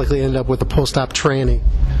is most likely to end up with a post-op tranny?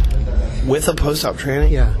 With a post-op tranny?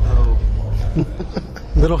 Yeah. Oh.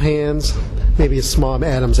 Little hands, maybe a small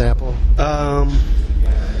Adam's apple. I'm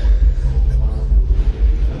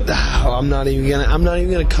not even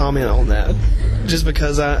gonna comment on that, just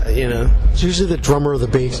because It's usually the drummer or the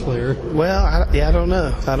bass player. Well, I don't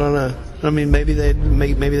know. I mean, maybe they'd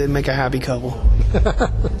make a happy couple.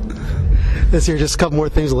 This year, just a couple more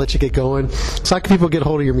things to let you get going. So how can people get a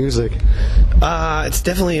hold of your music? It's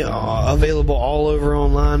definitely available all over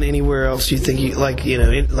online, anywhere else you think you like.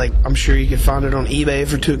 I'm sure you can find it on eBay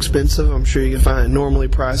for too expensive. I'm sure you can find it normally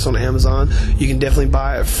priced on Amazon. You can definitely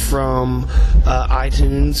buy it from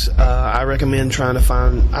iTunes. I recommend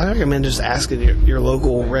just asking your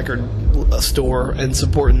local record store and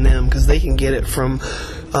supporting them because they can get it from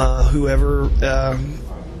whoever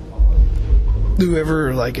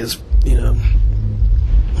like is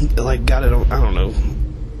like got it on, I don't know.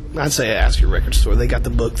 I'd say ask your record store. They got the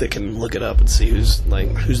book that can look it up and see who's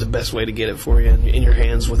the best way to get it for you in your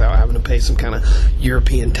hands without having to pay some kind of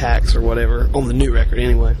European tax or whatever on the new record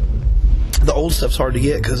anyway. The old stuff's hard to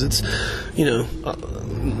get because it's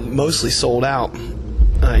mostly sold out.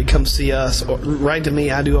 You come see us, or write to me.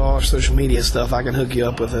 I do all our social media stuff. I can hook you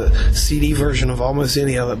up with a CD version of almost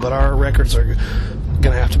any of it, but our records are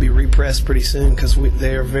going to have to be repressed pretty soon because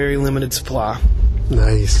they are very limited supply.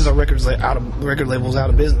 Nice. Because our record label's out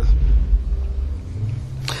of business.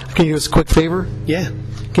 Can you do us a quick favor? Yeah.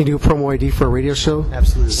 Can you do a promo ID for a radio show?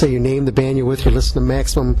 Absolutely. Say your name, the band you're with, you listen to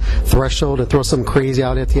Maximum Threshold, and throw something crazy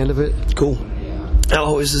out at the end of it. Cool.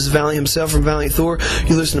 Hello, this is Valient himself from Valient Thorr.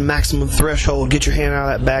 You listen to Maximum Threshold. Get your hand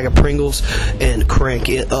out of that bag of Pringles and crank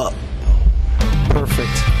it up.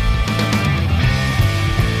 Perfect.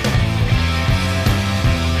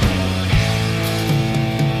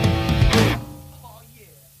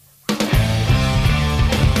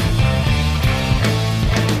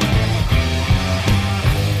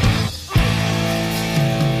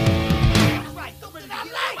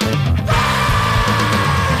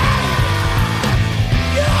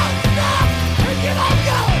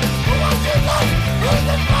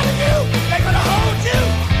 They're gonna hold you.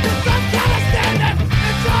 You're some kind of standard.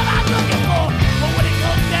 It's all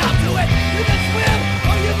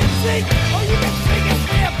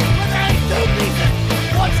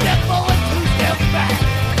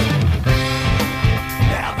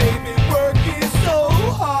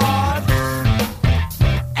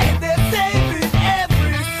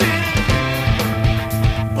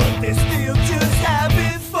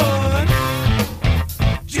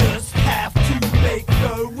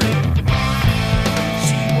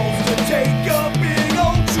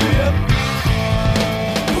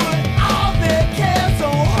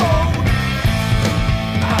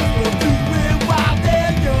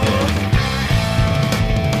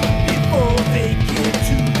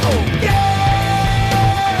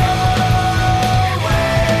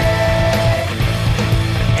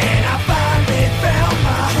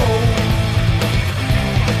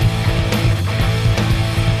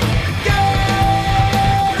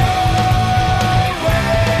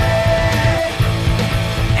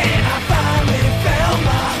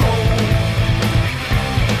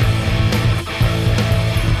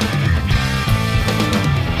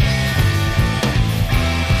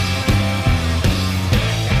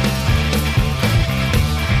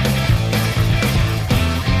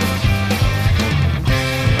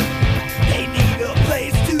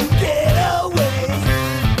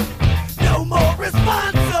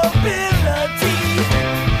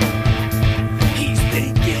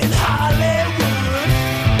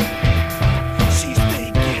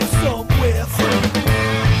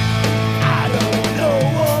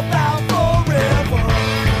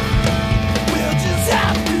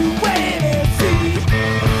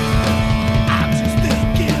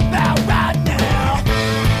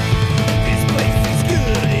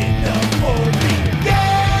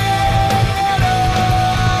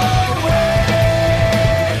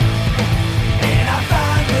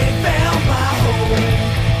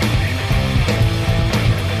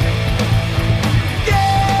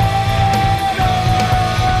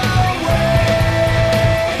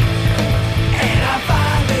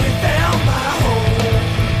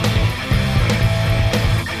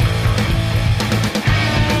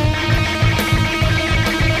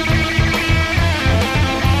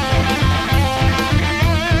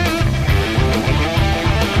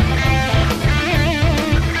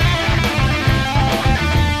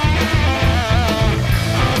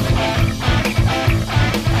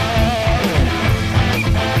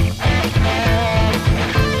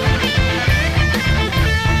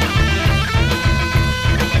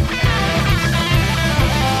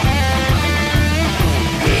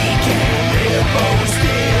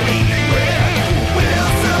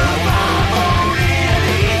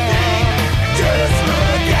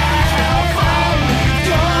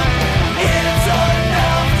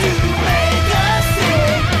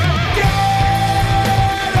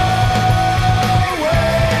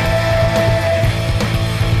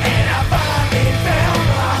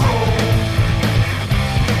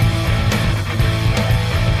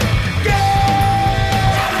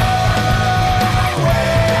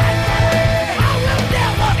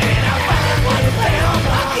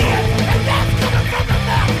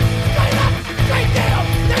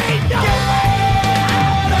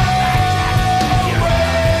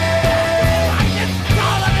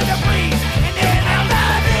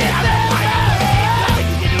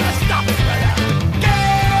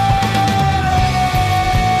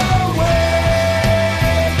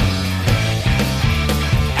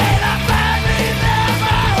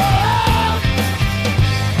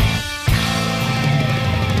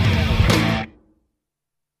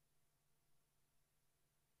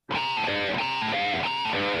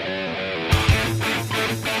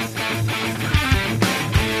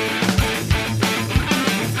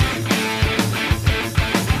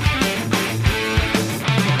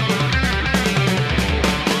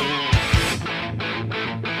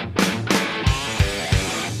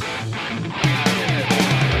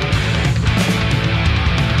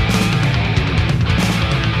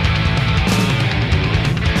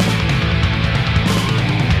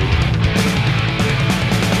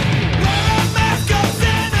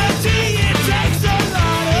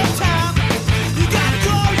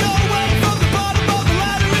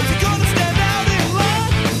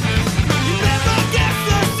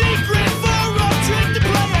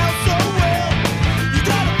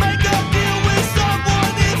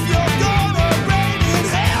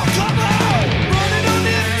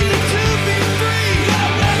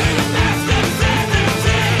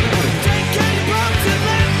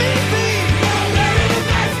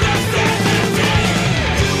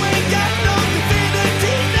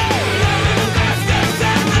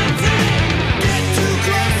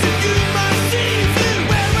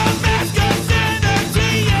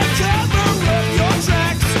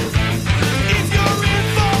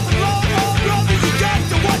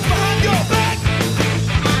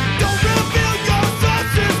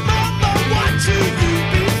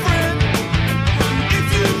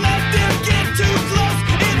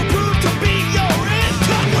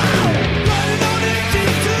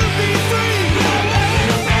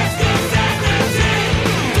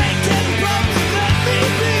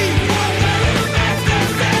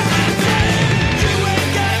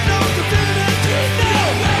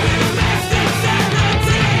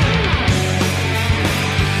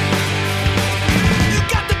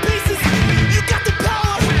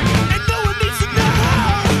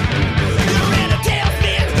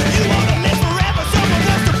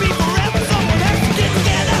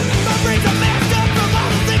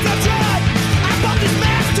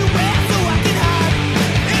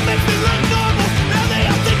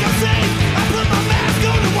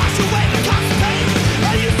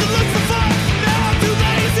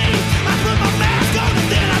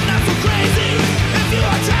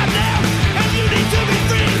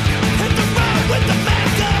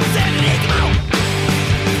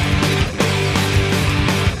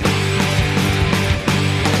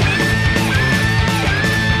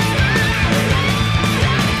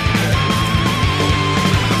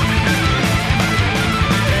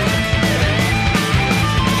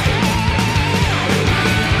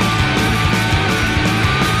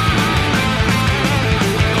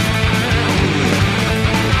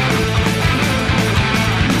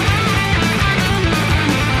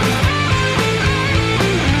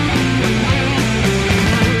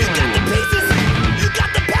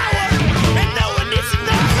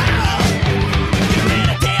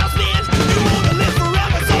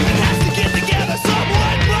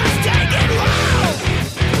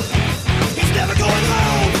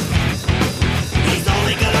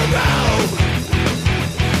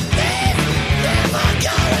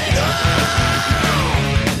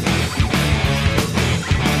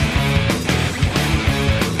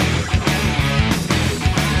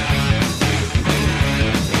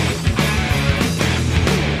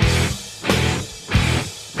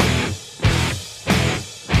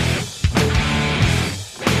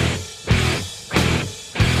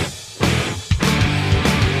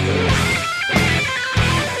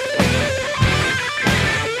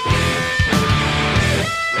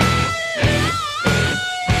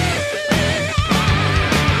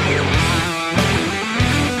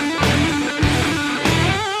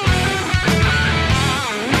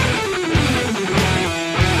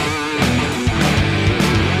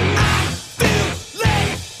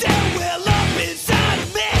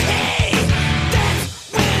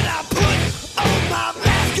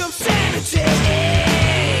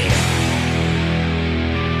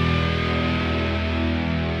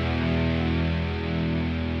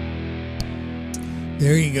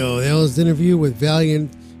There you go. That was the interview with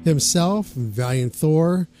Valient himself, Valient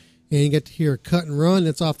Thorr. And you get to hear Cut and Run.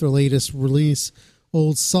 That's off their latest release,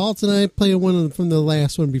 Old Salt. And I played one from the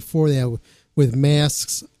last one before that with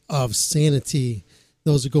Masks of Sanity.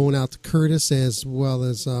 Those are going out to Curtis as well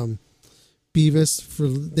as Beavis.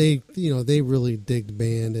 They really dig the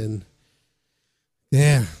band. And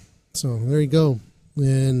yeah, so there you go.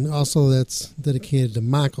 And also that's dedicated to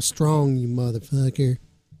Michael Strong, you motherfucker.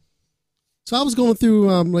 So I was going through,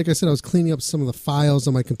 like I said, I was cleaning up some of the files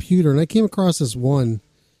on my computer, and I came across this one.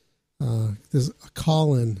 There's a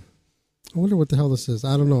call-in. I wonder what the hell this is.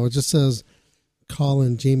 I don't know. It just says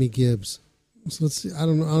call-in Jamie Gibbs. So let's see. I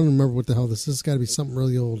don't remember what the hell this is. It's got to be something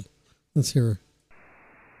really old. Let's hear her.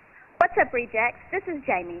 What's up, Rejects? This is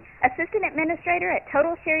Jamie, Assistant Administrator at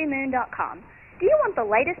TotalSherryMoon.com. Do you want the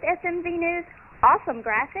latest SMV news, awesome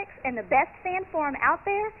graphics, and the best fan forum out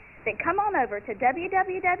there? Then come on over to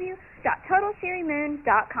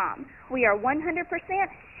www.TotalSherryMoon.com. We are 100%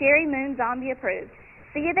 Sherry Moon Zombie approved.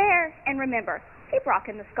 See you there, and remember, keep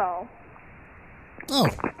rocking the skull. Oh,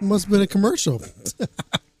 it must have been a commercial.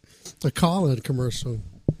 A call-in commercial.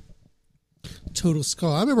 Total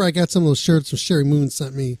Skull. I remember I got some of those shirts from Sherry Moon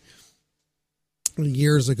sent me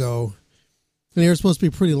years ago. And they were supposed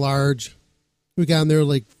to be pretty large. We got them there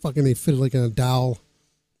like fucking, they fitted like in a dowel.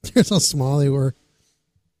 Here's how small they were.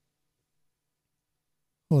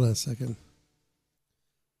 Hold on a second.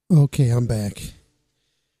 Okay, I'm back.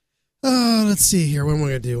 Let's see here. What am I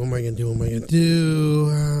going to do? I'm going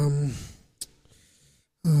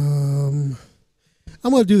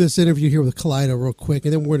to do this interview here with Kaleido real quick,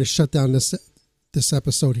 and then we're going to shut down this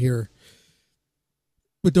episode here.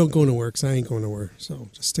 But don't go nowhere, because I ain't going nowhere. So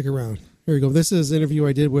just stick around. Here we go. This is an interview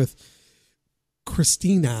I did with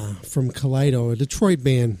Christina from Kaleido, a Detroit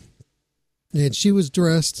band. And she was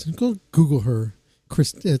dressed, go Google her.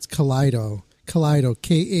 It's Kaleido,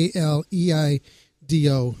 K-A-L-E-I-D-O,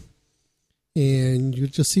 and you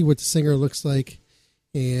just see what the singer looks like,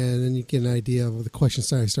 and then you get an idea of the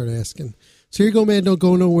questions I started asking. So here you go, man. Don't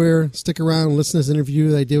go nowhere. Stick around and listen to this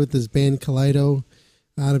interview that I did with this band Kaleido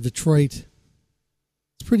out of Detroit.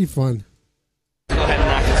 It's pretty fun. Go ahead and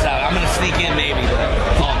knock this out. I'm going to sneak in maybe,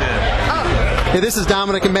 but it's all good. Hey, this is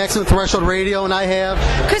Dominic at Maximum Threshold Radio, and I have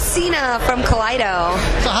Christina from Kaleido.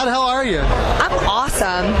 So how the hell are you? I'm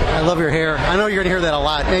awesome. I love your hair. I know you're going to hear that a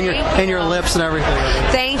lot. And your lips and everything.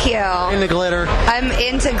 Thank you. Into glitter. I'm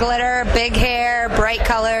into glitter, big hair, bright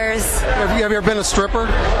colors. Have you ever been a stripper?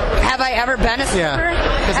 Have I ever been a stripper?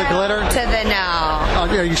 Yeah. Is it glitter? To the no. Oh,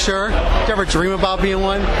 are you sure? Did you ever dream about being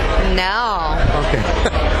one? No. Okay.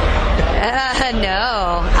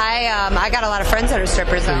 No. I got a lot of friends that are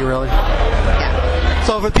strippers, though. Do you really? Yeah.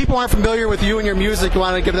 So if people aren't familiar with you and your music, you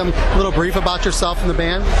want to give them a little brief about yourself and the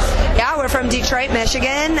band? Yeah, we're from Detroit,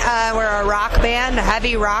 Michigan. We're a rock band, a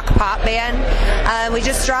heavy rock pop band. We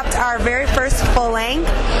just dropped our very first full length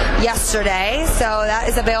yesterday, so that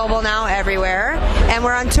is available now everywhere. And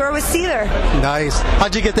we're on tour with Seether. Nice.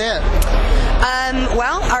 How'd you get that?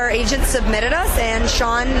 Well, our agent submitted us, and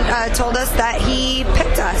Sean told us that he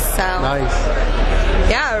picked us. So nice.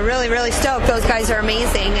 Yeah, really, really stoked. Those guys are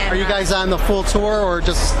amazing. And, are you guys on the full tour or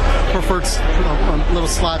just preferred little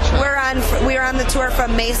slot shot? We're on the tour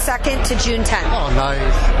from May 2nd to June 10th. Oh,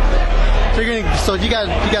 nice. So you got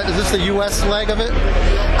is this the U.S. leg of it?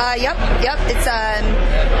 Yep. It's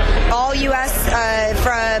all U.S.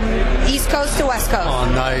 From East Coast to West Coast. Oh,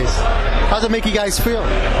 nice. How does it make you guys feel?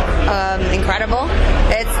 Incredible.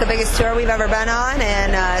 It's the biggest tour we've ever been on,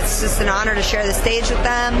 and it's just an honor to share the stage with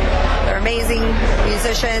them. They're amazing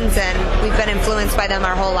musicians, and we've been influenced by them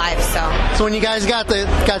our whole lives. So when you guys got the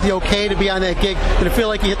okay to be on that gig, did it feel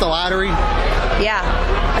like you hit the lottery? Yeah,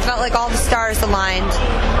 I felt like all the stars aligned.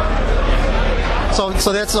 So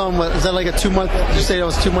that's is that like a 2 month? Did you say that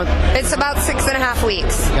was 2 months? It's about 6.5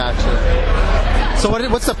 weeks. Gotcha. So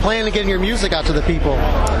what's the plan to getting your music out to the people?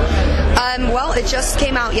 Well, it just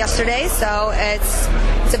came out yesterday, so it's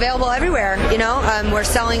available everywhere. You know, we're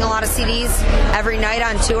selling a lot of CDs every night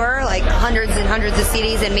on tour, like hundreds and hundreds of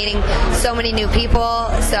CDs, and meeting so many new people.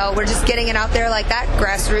 So we're just getting it out there like that,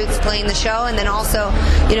 grassroots, playing the show, and then also,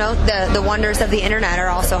 you know, the wonders of the internet are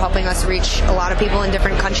also helping us reach a lot of people in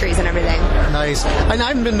different countries and everything. Nice. And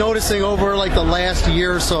I've been noticing over like the last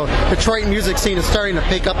year or so, Detroit music scene is starting to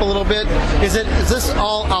pick up a little bit. Is this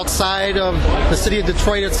all outside of the city of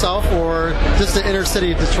Detroit itself, or just the inner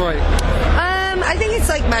city of Detroit? I think it's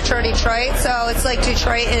like Metro Detroit, so it's like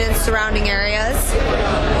Detroit and its surrounding areas.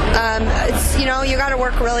 It's, you know, you got to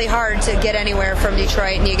work really hard to get anywhere from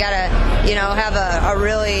Detroit, and you got to, you know, have a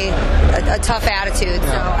really tough attitude.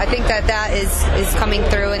 So I think that is coming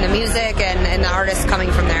through in the music and the artists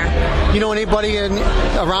coming from there. You know anybody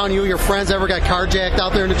around you, your friends, ever got carjacked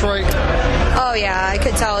out there in Detroit? Oh yeah, I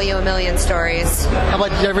could tell you a million stories. How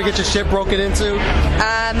about, did you ever get your shit broken into?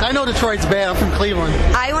 I know Detroit's bad. I'm from Cleveland.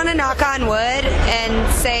 I want to knock on wood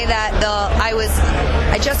and say that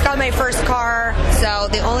I just got my first car, so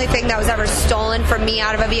the only thing that was ever stolen from me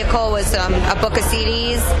out of a vehicle was a book of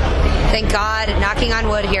CDs. Thank God, knocking on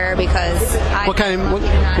wood here, because what kind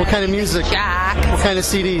of music? Jack. What kind of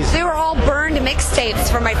CDs? They were all burned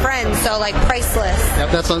mixtapes from my friends, so like priceless.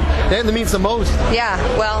 Yep, that means the most. Yeah,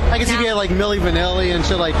 well, I can see if you had like Milli Vanilli and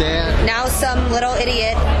shit like that. Now some little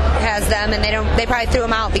idiot has them, and they probably threw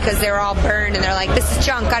them out because they were all burned, and they're like, this is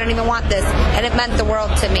junk, I don't even want this, and it meant the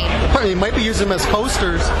world to me. They might be using them as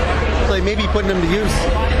posters, so they may be putting them to use.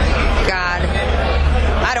 God,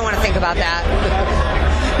 I don't want to think about that.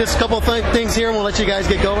 Just a couple of things here, and we'll let you guys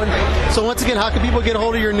get going. So once again, how can people get a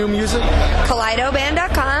hold of your new music?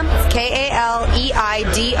 KaleidoBand.com,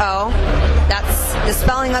 KALEIDO. That's the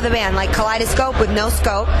spelling of the band, like kaleidoscope with no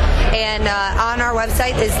scope. And on our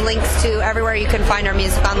website is links to everywhere you can find our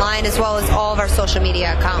music online, as well as all of our social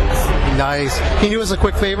media accounts. Nice. Can you do us a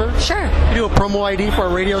quick favor? Sure. Can you do a promo ID for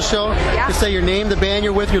our radio show? Yeah. Just say your name, the band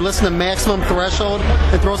you're with, you're listening to Maximum Threshold,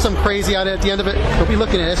 and throw some crazy out at the end of it. Don't be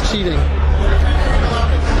looking at it. That's cheating.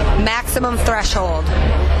 Maximum Threshold.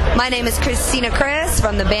 My name is Christina Chris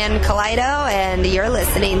from the band Kaleido, and you're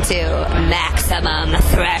listening to Maximum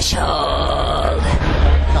Threshold.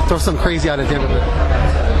 I'll throw some crazy out at the end of it.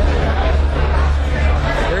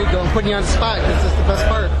 There you go. I'm putting you on the spot. This is the best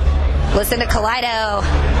part. Listen to Kaleido.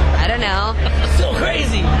 I don't know. So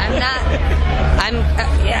crazy. I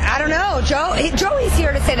don't know. Joey's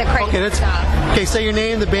here to say the crazy stuff. Okay, say your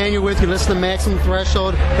name, the band you're with, you listen to Maximum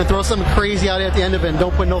Threshold, and throw something crazy out at the end of it, and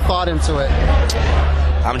don't put no thought into it.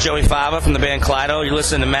 I'm Joey Fava from the band Kaleido. You're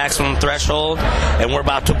listening to Maximum Threshold, and we're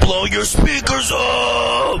about to blow your speakers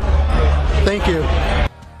up! Thank you.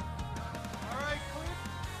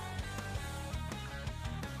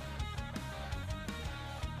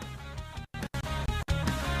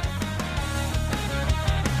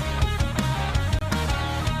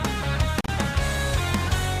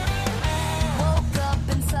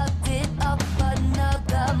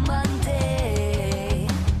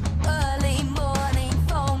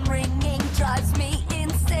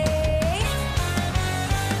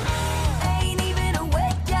 Ain't even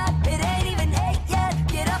awake yet, it ain't even 8 yet.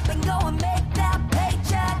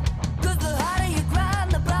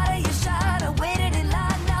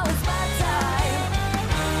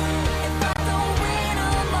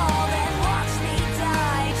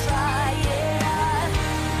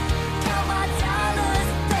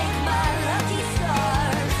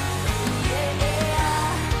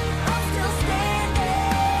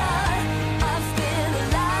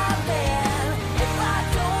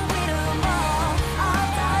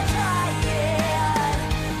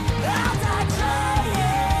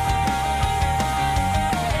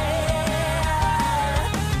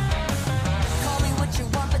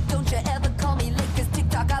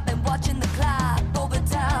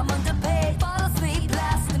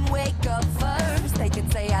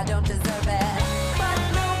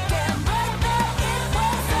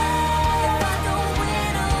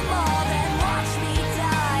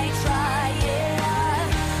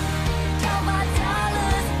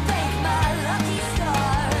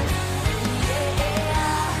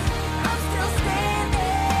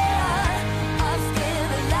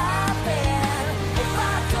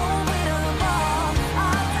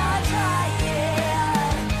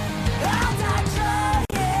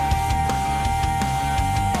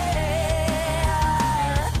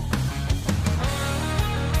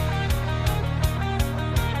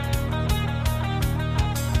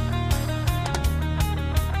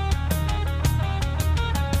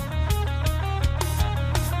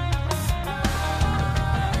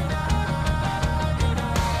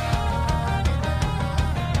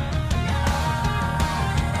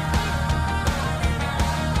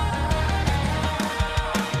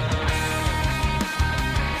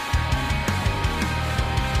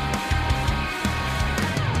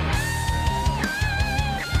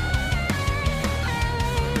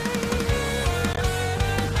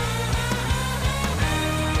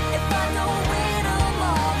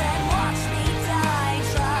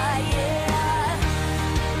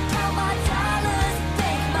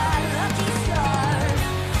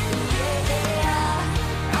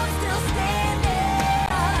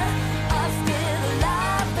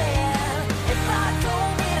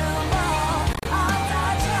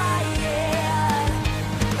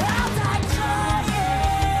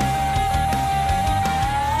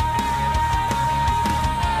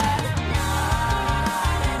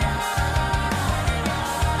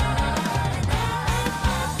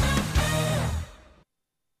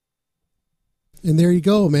 And there you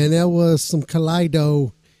go, man. That was some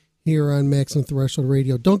Kaleido here on Maximum Threshold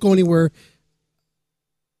Radio. Don't go anywhere.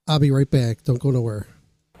 I'll be right back. Don't go nowhere.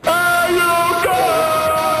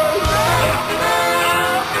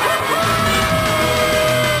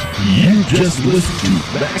 You just listened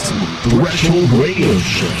to Maximum Threshold Radio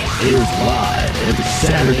Show. Airs live every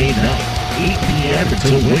Saturday night, 8 p.m.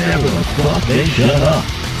 until whenever the fuck they shut up.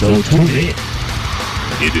 So tune in.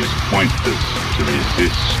 It is pointless to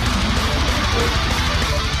resist.